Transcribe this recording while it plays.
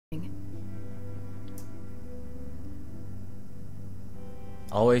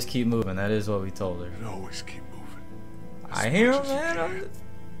Always keep moving. That is what we told her. And always keep moving. I hear him, man.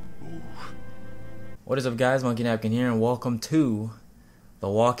 Move. What is up, guys? Monkey Napkin here, and welcome to The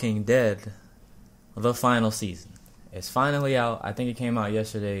Walking Dead, the final season. It's finally out. I think it came out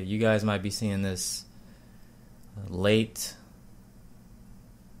yesterday. You guys might be seeing this late,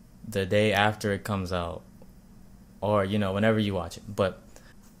 the day after it comes out, or, you know, whenever you watch it. But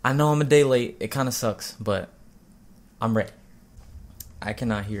I know I'm a day late. It kind of sucks, but I'm ready. I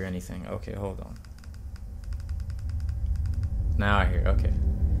cannot hear anything. Okay, hold on. Now I hear. Okay.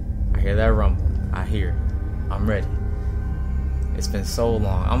 I hear that rumble. I hear it. I'm ready. It's been so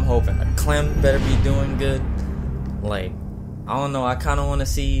long. I'm hoping Clem better be doing good. Like, I don't know. I kind of want to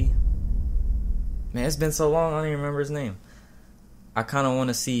see. Man, it's been so long. I don't even remember his name. I kind of want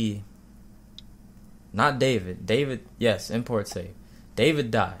to see. Not David. David, yes, import save. David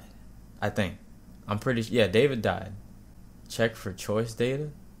died, I think. I'm pretty sure. Yeah, David died. Check for choice data.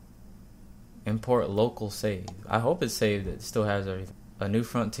 Import local save. I hope it's saved. It still has everything. A new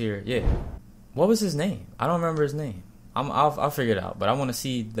frontier. Yeah. What was his name? I don't remember his name. I'll figure it out. But I want to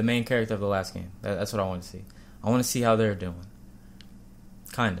see the main character of the last game. That's what I want to see. I want to see how they're doing.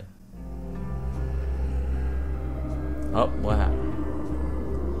 Kinda. Oh, what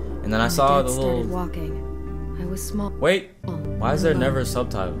happened? And then I saw the little. Walking. I was small. Wait. Why is there never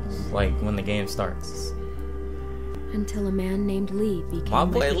subtitles? Like when the game starts. Until a man named Lee became my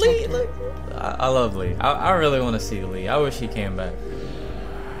boy Lee. Look. I love Lee. I really want to see Lee. I wish he came back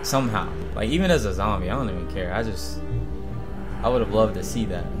somehow. Like, even as a zombie, I don't even care. I would have loved to see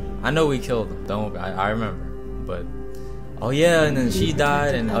that. I know we killed him. I remember. But oh yeah, and then she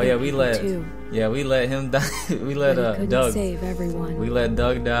died, and oh yeah, we let him die. We let Doug. Save everyone. We let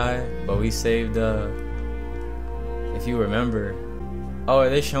Doug die, but we saved. If you remember, oh, are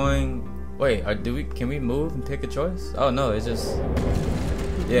they showing? Wait, can we move and pick a choice? Oh no, it's just.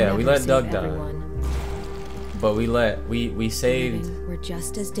 Yeah, we let Doug die. But we saved. We're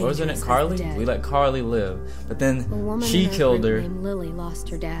just as wasn't it Carly? We let Carly live, but then she killed her. Lily lost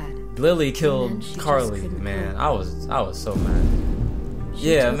her dad. Lily killed Carly. Man, I was so mad.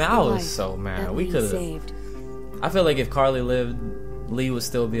 Yeah, man, I was so mad. We could have. I feel like if Carly lived, Lee would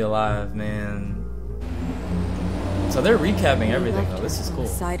still be alive, man. So they're recapping everything though. This is cool.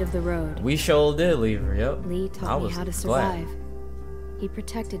 Side of the road. We sure did leave her. Yep. Lee taught me how to survive. He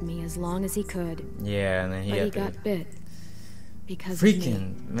protected me as long as he could. Yeah, and then he got bit because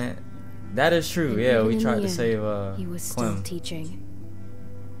freaking of me. Man, that is true. And yeah, we tried to save he was Clem. Still teaching.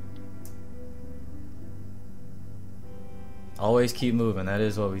 Always keep moving. That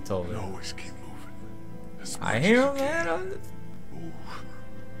is what we told her. Always keep moving. I hear him, man. Move.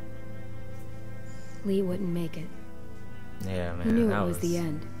 Lee wouldn't make it. Yeah, man. He knew it was the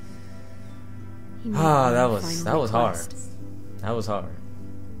end. That was hard. That was hard.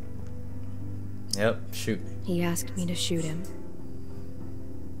 Yep, shoot. He asked me to shoot him.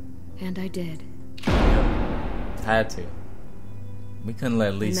 And I did. Yep. Had to. We couldn't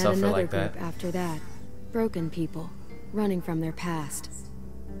let Lee suffer like that. After that, broken people, running from their past.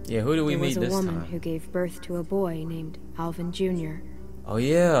 Yeah, who do we meet this time? There was a woman who gave birth to a boy named Alvin Jr. Oh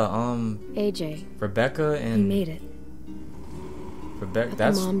yeah, AJ. Rebecca and he made it. Rebecca.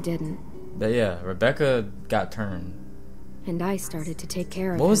 But the mom didn't. Yeah, Rebecca got turned. And I started to take care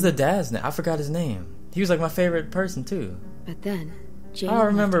of him. What was the dad's name? I forgot his name. He was like my favorite person too. But then, Jane I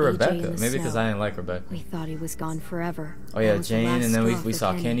remember left Rebecca. Maybe because I didn't like Rebecca. We thought he was gone forever. Oh yeah, Jane, and then we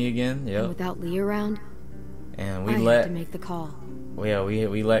saw Kenny again. Yep. And without Lee around, and we had to make the call. Well, yeah,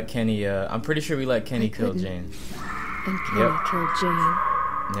 we let Kenny. I'm pretty sure we let Kenny kill Jane. And Kenny killed Jane.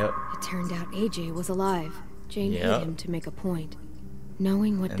 Yep. It turned out AJ was alive. Jane hid him to make a point.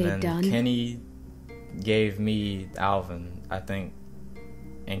 Knowing what they'd done. Kenny gave me Alvin, I think.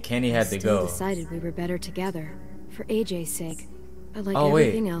 And Kenny had to go. We decided we were better together. For AJ's sake. But like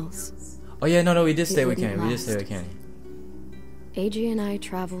everything else. Oh yeah, no, we did stay with Kenny. We did stay with Kenny. AJ and I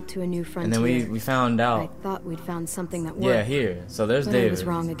traveled to a new frontier. And then we found out. I thought we'd found something that worked. Yeah, here. So there's David. I was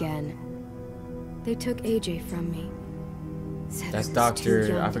wrong again. They took AJ from me. That's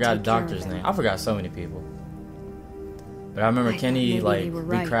Dr. I forgot the doctor's name. I forgot so many people. But I remember Kenny, like,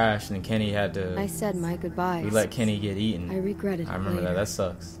 we crashed and Kenny had to. I said my goodbyes. We let Kenny get eaten. I regretted it. I remember that. That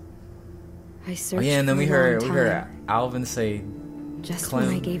sucks. I searched and then we heard Alvin say, just Clem.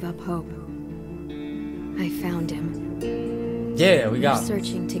 When I gave up hope, I found him. Yeah, we got him.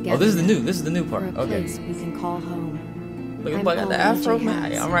 Searching together. Oh, this is the new part. For a place we can call home. Look, I got the afro,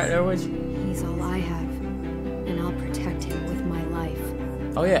 man. I'm right there with you. He's all I have, and I'll protect him with my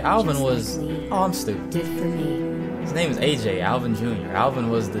life. Oh yeah, Alvin just was. Like Lee I'm stupid. did for me. His name is AJ, Alvin Jr.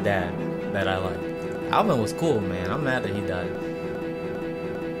 Alvin was the dad that I liked. Alvin was cool, man. I'm mad that he died.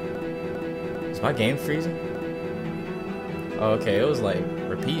 my game freezing? Oh, okay, it was like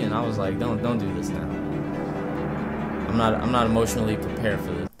repeating. I was like, don't do this now. I'm not emotionally prepared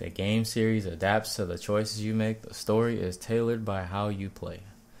for this. The game series adapts to the choices you make. The story is tailored by how you play.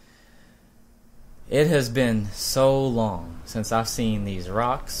 It has been so long since I've seen these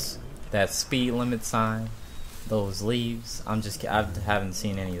rocks, that speed limit sign, those leaves. I haven't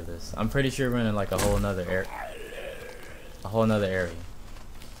seen any of this. I'm pretty sure we're in like a whole nother area.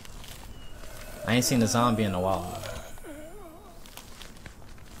 I ain't seen a zombie in a while.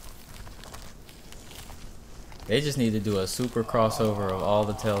 They just need to do a super crossover of all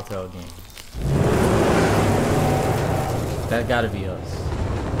the Telltale games. That gotta be us.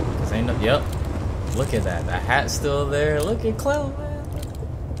 'Cause ain't no, yep. Look at that. The hat's still there. Look at Clem, man.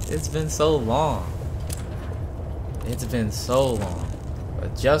 It's been so long. It's been so long.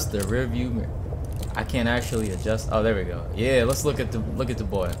 Adjust the rearview mirror. I can't actually adjust. Oh, there we go. Yeah, let's look at the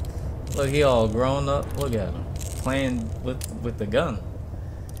boy. Look, he all grown up. Look at him playing with the gun.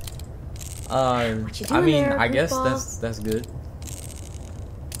 I mean, I guess that's good.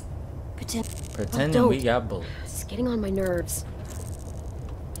 Pretending we got bullets. It's getting on my nerves.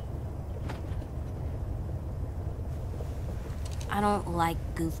 I don't like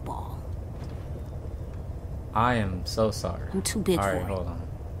goofball. I am so sorry. I'm too big for it. Alright, hold on.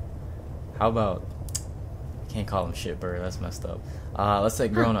 How about... Can't call him shitbird, that's messed up. Let's say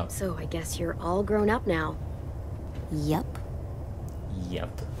grown up. So I guess you're all grown up now. Yep.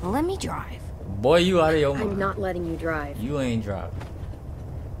 Yep. Well, let me drive. Boy, you out of your mind. I'm not letting you drive. You ain't driving.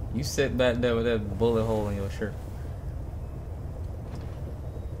 You sit back there with that bullet hole in your shirt.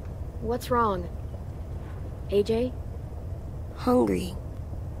 What's wrong? AJ? Hungry.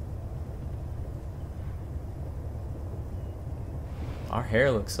 Our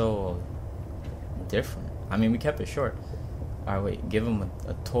hair looks so different. I mean, we kept it short. Alright, wait. Give him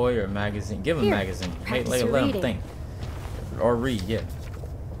a toy or a magazine. Give him a magazine. Hey, let him think. Or read, yeah.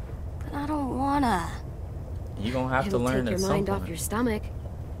 But I don't wanna. You're gonna have to learn at some point. Take your mind off your stomach.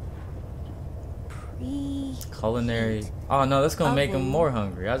 Culinary. Oh no, that's gonna make him more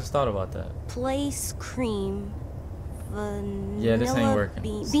hungry. I just thought about that. Place cream, vanilla yeah, this ain't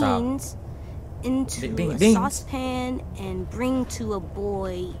working. Stop. Beans into beans. a saucepan and bring to a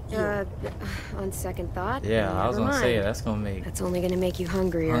boil. On second thought. Yeah, I was gonna say that's gonna make. That's only gonna make you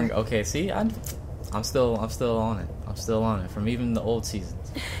hungrier. Okay, see, I'm still on it. I'm still on it from even the old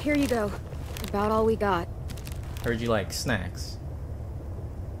seasons. Here you go. About all we got. Heard you like snacks.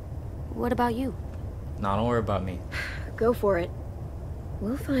 What about you? No, don't worry about me. Go for it.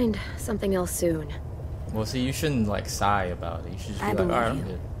 We'll find something else soon. Well, see, you shouldn't like sigh about it. You should just be like, alright, I'm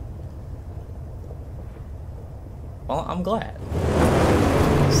good. Well, I'm glad.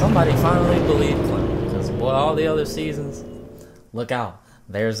 Somebody finally believed Clem. Because, boy, all the other seasons, look out.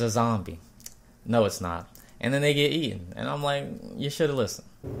 There's a zombie. No, it's not. And then they get eaten. And I'm like, you should have listened.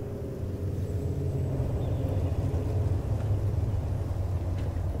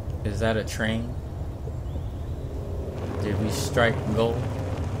 Is that a train? Did we strike gold?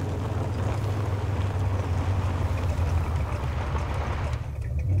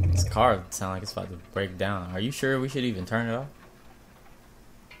 This car sounds like it's about to break down. Are you sure we should even turn it off?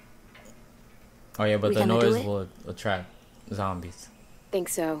 Oh yeah, but the noise will attract zombies. Think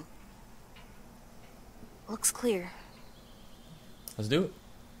so. Looks clear. Let's do it.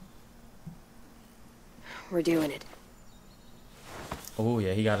 We're doing it. Oh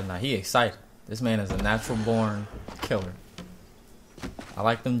yeah, he got a knife. He excited. This man is a natural born killer. I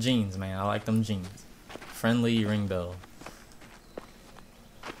like them jeans, man. I like them jeans. Friendly ring bell.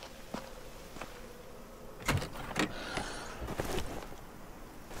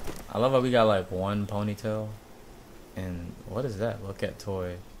 I love how we got like one ponytail. And what is that? Look at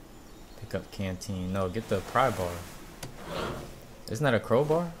toy. Pick up canteen. No, get the pry bar. Isn't that a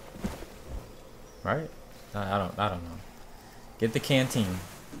crowbar? Right? I don't know. Get the canteen.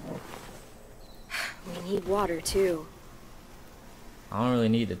 We need water too. I don't really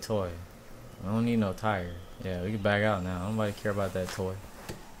need the toy. I don't need no tire. Yeah, we can back out now. Nobody care about that toy.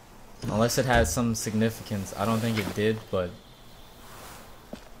 Unless it has some significance. I don't think it did, but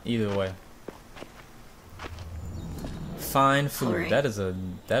either way. Find food. Right. That is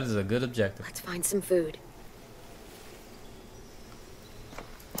a good objective. Let's find some food.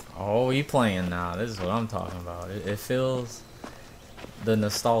 Oh, we playing now. This is what I'm talking about. It feels the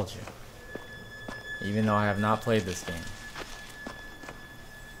nostalgia. Even though I have not played this game.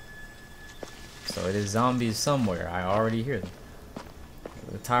 So it is zombies somewhere. I already hear them.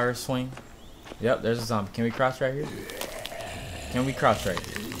 The tires swing. Yep, there's a zombie. Can we crouch right here? Can we crouch right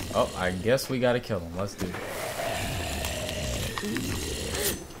here? Oh, I guess we gotta kill him. Let's do it.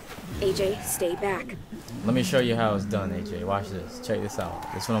 AJ, stay back. Let me show you how it's done, AJ. Watch this. Check this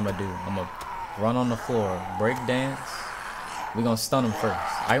out. This is what I'm gonna do. I'm gonna run on the floor, break dance. We're gonna stun him first.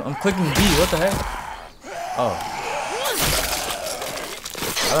 I'm clicking B. What the heck? Oh.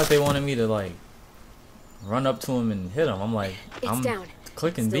 I thought they wanted me to like run up to him and hit him. I'm like, I'm down.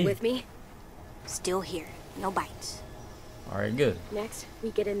 clicking Still B. with me? Still here. No bites. All right, good. Next,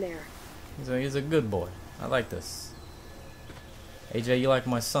 we get in there. He's a good boy. I like this. AJ, you like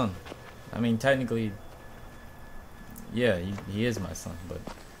my son. I mean, technically, yeah, he is my son, but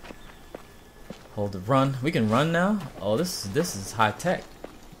hold it, run. We can run now? Oh, this is high tech.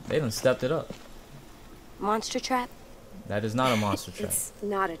 They done stepped it up. Monster trap? That is not a monster trap. It's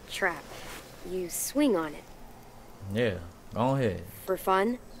not a trap. You swing on it. Yeah, go ahead. For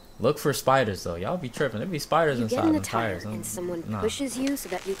fun? Look for spiders, though. Y'all be tripping. There be spiders You inside get in a them tire tires. and someone Nah. pushes you so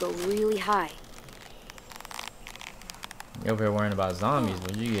that you go really high. You over here worrying about zombies,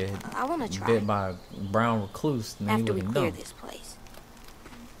 but you get I want to try. bit by a brown recluse, and then you After we looking clear dumb. this place.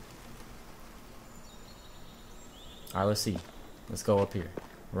 Alright, let's see. Let's go up here.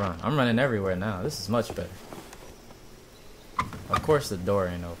 Run. I'm running everywhere now. This is much better. Of course the door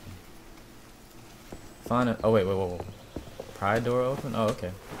ain't open. Find it. Oh, wait. Pry door open? Oh,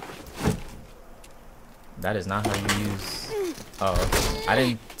 okay. That is not how you use... Oh, okay. I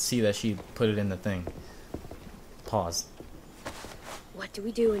didn't see that she put it in the thing. Pause. What do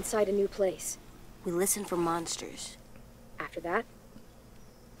we do inside a new place? We listen for monsters. After that?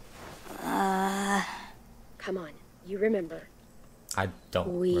 Come on, you remember. I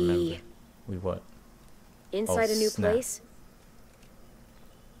don't We- remember. We what? Inside a new snap. place,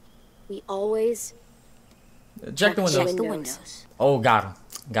 we always... Check the Check windows. The Windows. windows. Oh, got him.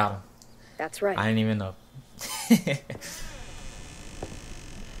 Got him. That's right. I didn't even know.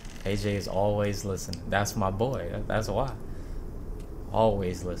 AJ is always listening. That's my boy. That's why.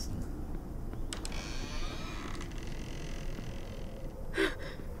 Always listen.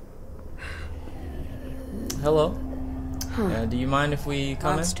 Hello. Do you mind if we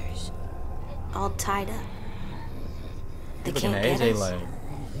come Monsters. All tied up. They in? Looking can't at get AJ us. like,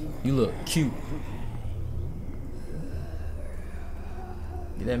 you look cute.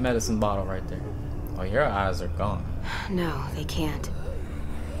 Get that medicine bottle right there. Oh, your eyes are gone. No, they can't.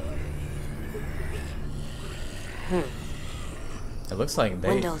 It looks like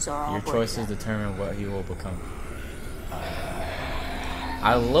Windows are all your boarded choices up. determine what he will become.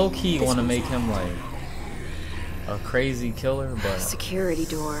 I low-key want to make him like a crazy killer, but Security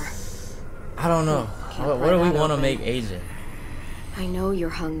door. I don't know. Can't What pry do we that want to open. make AJ? I know you're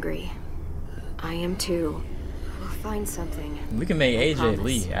hungry. I am too. We'll find something. We can make AJ promise.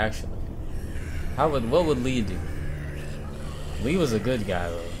 Lee, actually. What would Lee do? Lee was a good guy,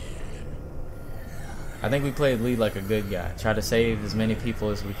 though. I think we played Lee like a good guy. Try to save as many people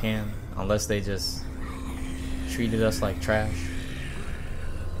as we can, unless they just treated us like trash.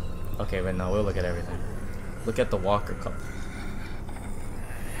 Okay, but no, we'll look at everything. Look at the Walker couple.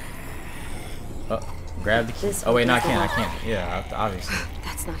 Oh, grab the key. This Oh wait, no, I opens the can't. I lock. can't. Yeah, obviously.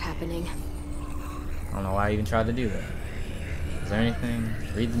 That's not happening. I don't know why I even tried to do that. Is there anything?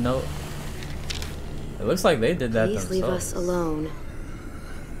 Read the note. It looks like they did that Please themselves. leave us alone.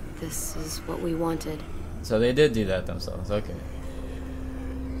 This is what we wanted. So they did do that themselves. Okay.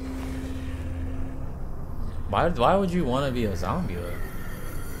 Why would you want to be a zombie though?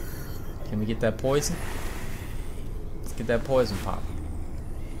 Can we get that poison? Let's get that poison pop.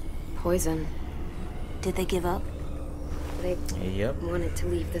 Poison. Did they give up? They Yep. wanted to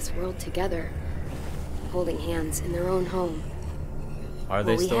leave this world together, holding hands in their own home. Are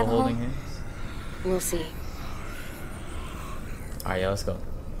they Will we still have a holding home? hands? We'll see. Alright, yeah, let's go.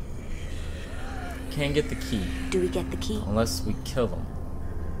 Can't get the key Do we get the key? unless we kill them.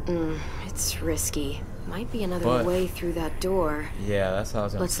 It's risky. Might be another But- way through that door. Yeah, that's how I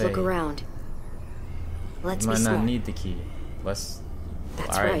was gonna Let's say. look around. Let's You be might not smart. need the key. Let's.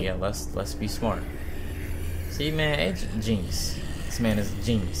 That's All right, right. yeah. Let's be smart. See, man, it's genius. This man is a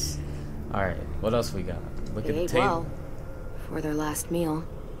genius. All right, what else we got? Look They at the ate table. well for their last meal.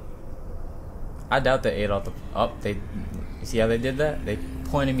 I doubt they ate off the. Oh, they. You see how they did that? They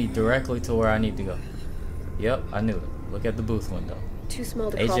pointed me directly to where I need to go. Yep, I knew it. Look at the booth window. Too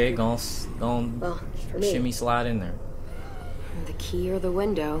small to crawl AJ through. gon' Well, for me. shimmy slide in there. The key or the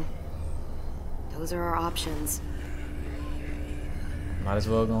window. Those are our options. Might as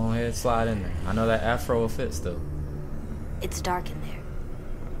well go ahead and slide in there. I know that afro will fit still. It's dark in there.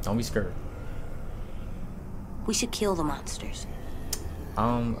 Don't be scared. We should kill the monsters.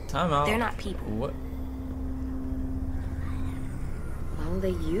 Time out. They're not people. What? Well,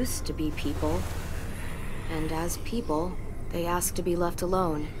 they used to be people. And as people, they asked to be left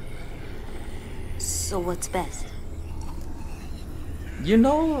alone. So what's best? You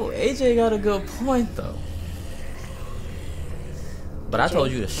know, AJ got a good point though. But I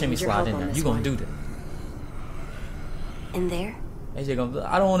told you to shimmy slide in there. You gonna do that? In there? AJ gonna.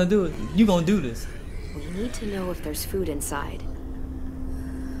 I don't want to do it. You gonna do this? We need to know if there's food inside.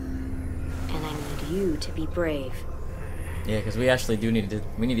 And I need you to be brave. Yeah, because we actually do need to.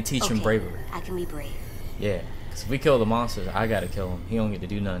 We need to teach him bravery. I can be brave. Yeah, because if we kill the monsters, I gotta kill him. He don't get to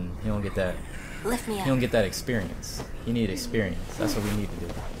do nothing. He don't get that. Lift me up. He don't get that experience. You need experience. That's what we need to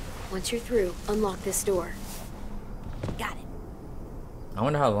do. Once you're through, unlock this door. Got it. I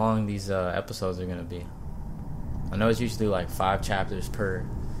wonder how long these episodes are gonna be. I know it's usually like 5 chapters per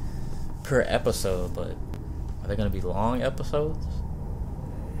episode, but are they gonna be long episodes?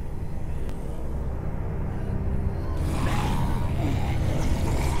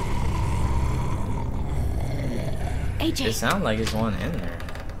 AJ! It sounds like it's one in there.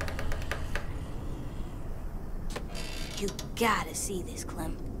 You gotta see this,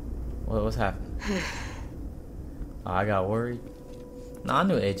 Clem. What's happening? Oh, I got worried. No, I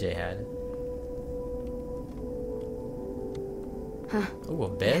knew AJ had it. Ooh, a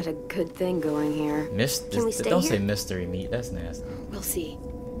We bed? had a good thing going here. Can we stay Don't here? say mystery meat. That's nasty. We'll see.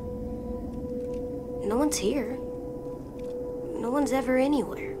 No one's here. No one's ever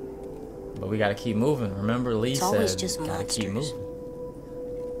anywhere. But we gotta keep moving. Remember, Lee It's always said just gotta keep monsters.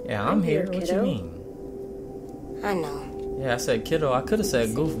 moving. Yeah, I'm here. What you kiddo. mean? I know. Yeah, I said kiddo. I could have said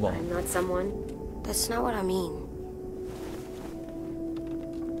goofball. I'm not someone. That's not what I mean.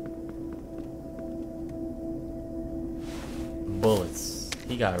 Bullets.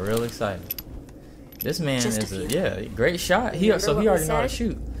 He got real excited. This man Just a is a few. great shot. He Remember so what he we already know how to said?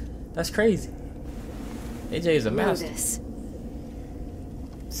 shoot. That's crazy. AJ is a Know master. this.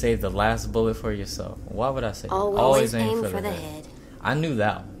 Save the last bullet for yourself. Why would I say that? Always aim for the head. I knew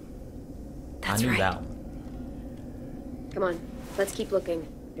that one. That's I knew right. that one. Come on, let's keep looking.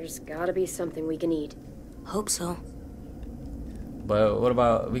 There's gotta be something we can eat. Hope so. But what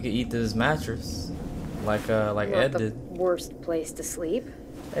about we could eat this mattress, like Not Ed the did. worst place to sleep.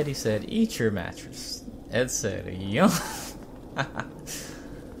 Eddie said, "Eat your mattress." Ed said, "Yum."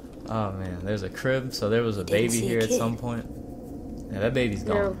 Oh man, there's a crib. So there was a Didn't baby see a here at kid. some point. Yeah, that baby's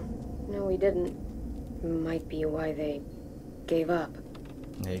gone. No, we didn't. Might be why they gave up.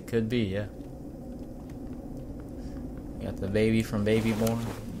 It could be, yeah. Got the baby from Baby Born.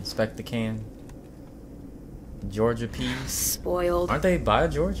 Inspect the can. Georgia peas. Spoiled. Aren't they by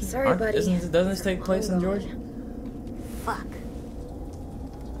Georgia? Sorry, buddy. Doesn't this take place in Long Georgia? Fuck.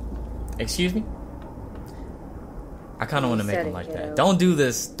 Excuse me? I kind of want to make said them it, like kiddo. that. Don't do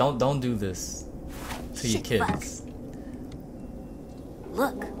this. Don't do this to your Shit, kids.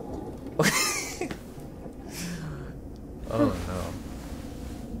 Look. Oh no.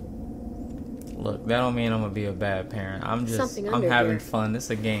 Look, that don't mean I'm gonna be a bad parent. I'm Something I'm under having here. fun. It's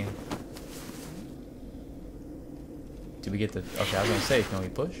a game. Do we get the? Okay, I was gonna say, can we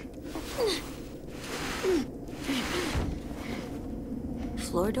push?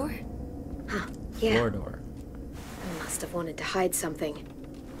 Floor door? Yeah. Floor door. I must have wanted to hide something.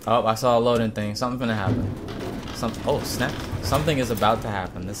 Oh, I saw a loading thing. Something's gonna happen. Something. Oh, snap! Something is about to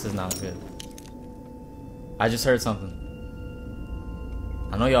happen. This is not good. I just heard something.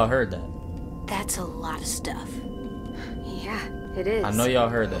 I know y'all heard that. That's a lot of stuff. Yeah, it is. I know y'all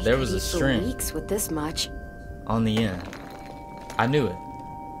heard that. There was a Eat for string weeks with this much. on the end. I knew it.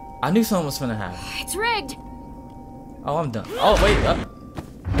 I knew something was gonna happen. It's rigged. Oh, I'm done. Oh, wait.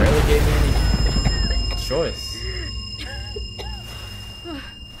 Barely gave me any choice.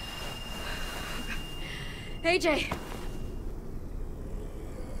 AJ.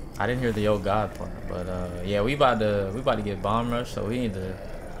 I didn't hear the old God part, but yeah, we about to get bomb rush, so we need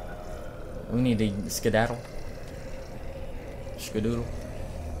to skedaddle. Skadoodle.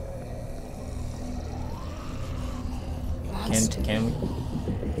 Can we?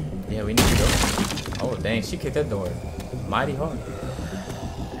 Yeah, we need to go. Oh dang, she kicked that door mighty hard.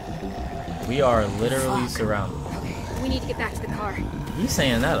 We are literally surrounded. We need to get back to the car. He's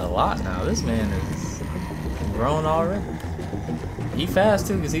saying that a lot now. This man is grown already. He fast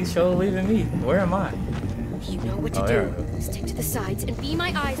too, cause he's sure leaving me. Where am I? You know what to there do. we go. Stick to the sides and be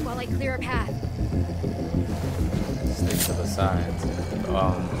my eyes while I clear a path. Stick to the sides.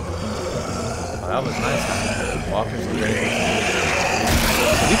 Oh, that was nice. Walkers are great.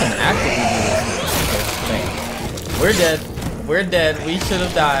 We can actively do this. We're dead. We're dead. We should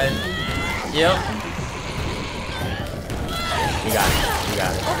have died. Yep. We got it. We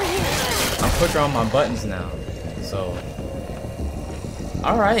got it. I'm quicker on my buttons now. So.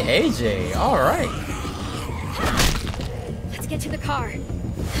 Alright, AJ. Alright. Let's get to the car.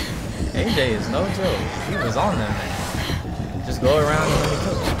 AJ is no joke. He was on that man. Just go around and let me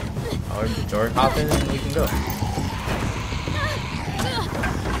cook. Or George hop in and we can go.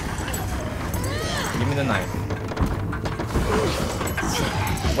 Give me the knife.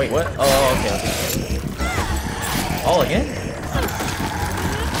 Wait, what? Oh, okay. Oh, again?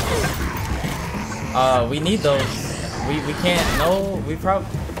 We need those. We can't. No, we probably.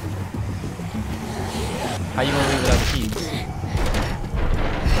 How you gonna leave without the keys?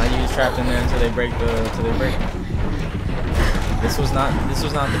 Now you just trapped in there until they break the. This was not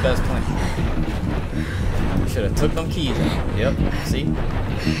the best plan. We should have took them keys out. Yep. See?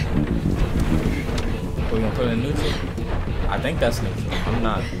 We're gonna put it in neutral. I think that's neutral. I'm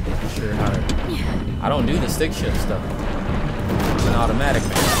not sure how to. I don't do the stick shift stuff. It's an automatic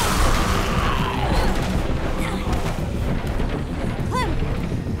man.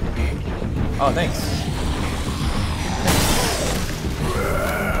 Oh, thanks.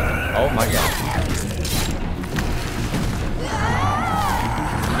 Oh my god.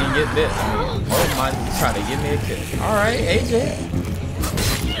 You didn't get bit. Oh my, he's trying to give me a kick. Alright, AJ.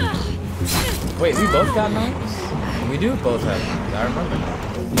 Wait, we both got knives? We do both have knives, I remember.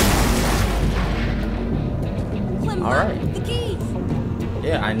 Alright.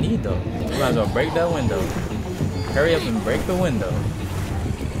 Yeah, I need those. We might as well break that window. Hurry up and break the window.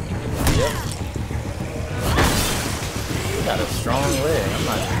 Yep. We got a strong leg. I'm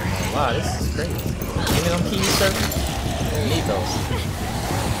not gonna lie, this is crazy. Give me them keys, sir. I need those.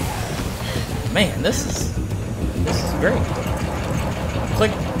 Man, this is great.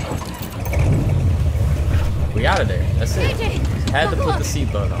 Click. We out of there. That's it. Had to put the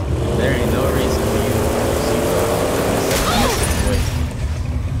seatbelt on. There ain't no reason for you to put the seatbelt on. Wait.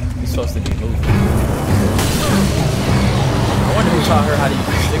 You're supposed to be moving. I wonder who taught her how to use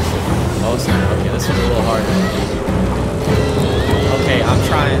the stick shift. Oh, sorry. Okay, this one's a little harder. Okay, I'm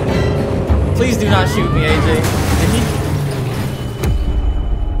trying. Please do not shoot me, AJ. Did he?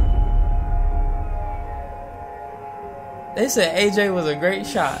 They said AJ was a great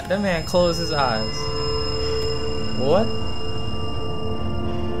shot. That man closed his eyes. What?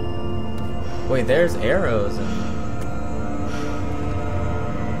 Wait, there's arrows in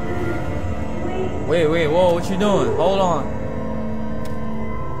Wait, whoa, what you doing? Hold on.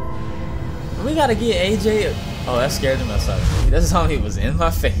 We gotta get AJ. Oh, that scared the mess out of me. That's how he was in my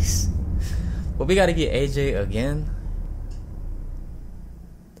face. But we gotta get AJ again.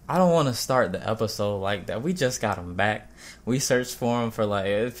 I don't want to start the episode like that. We just got him back. We searched for him for like,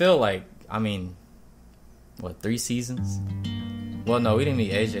 it feel like, I mean, what, 3 seasons? Well, no, we didn't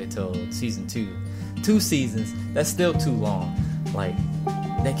meet AJ till season 2. 2 seasons. That's still too long. Like,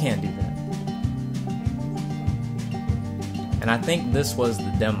 they can't do that. And I think this was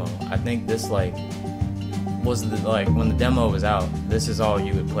the demo. I think this like was the when the demo was out. This is all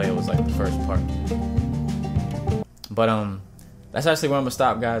you would play. It was like the first part. But that's actually where I'm gonna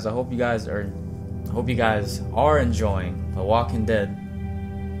stop, guys. I hope you guys are enjoying The Walking Dead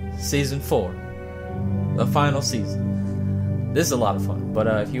season 4, the final season. This is a lot of fun. But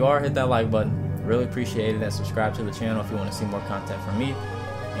if you are, hit that like button. Really appreciate it, and subscribe to the channel if you want to see more content from me.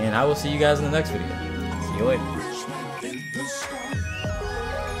 And I will see you guys in the next video. See you later.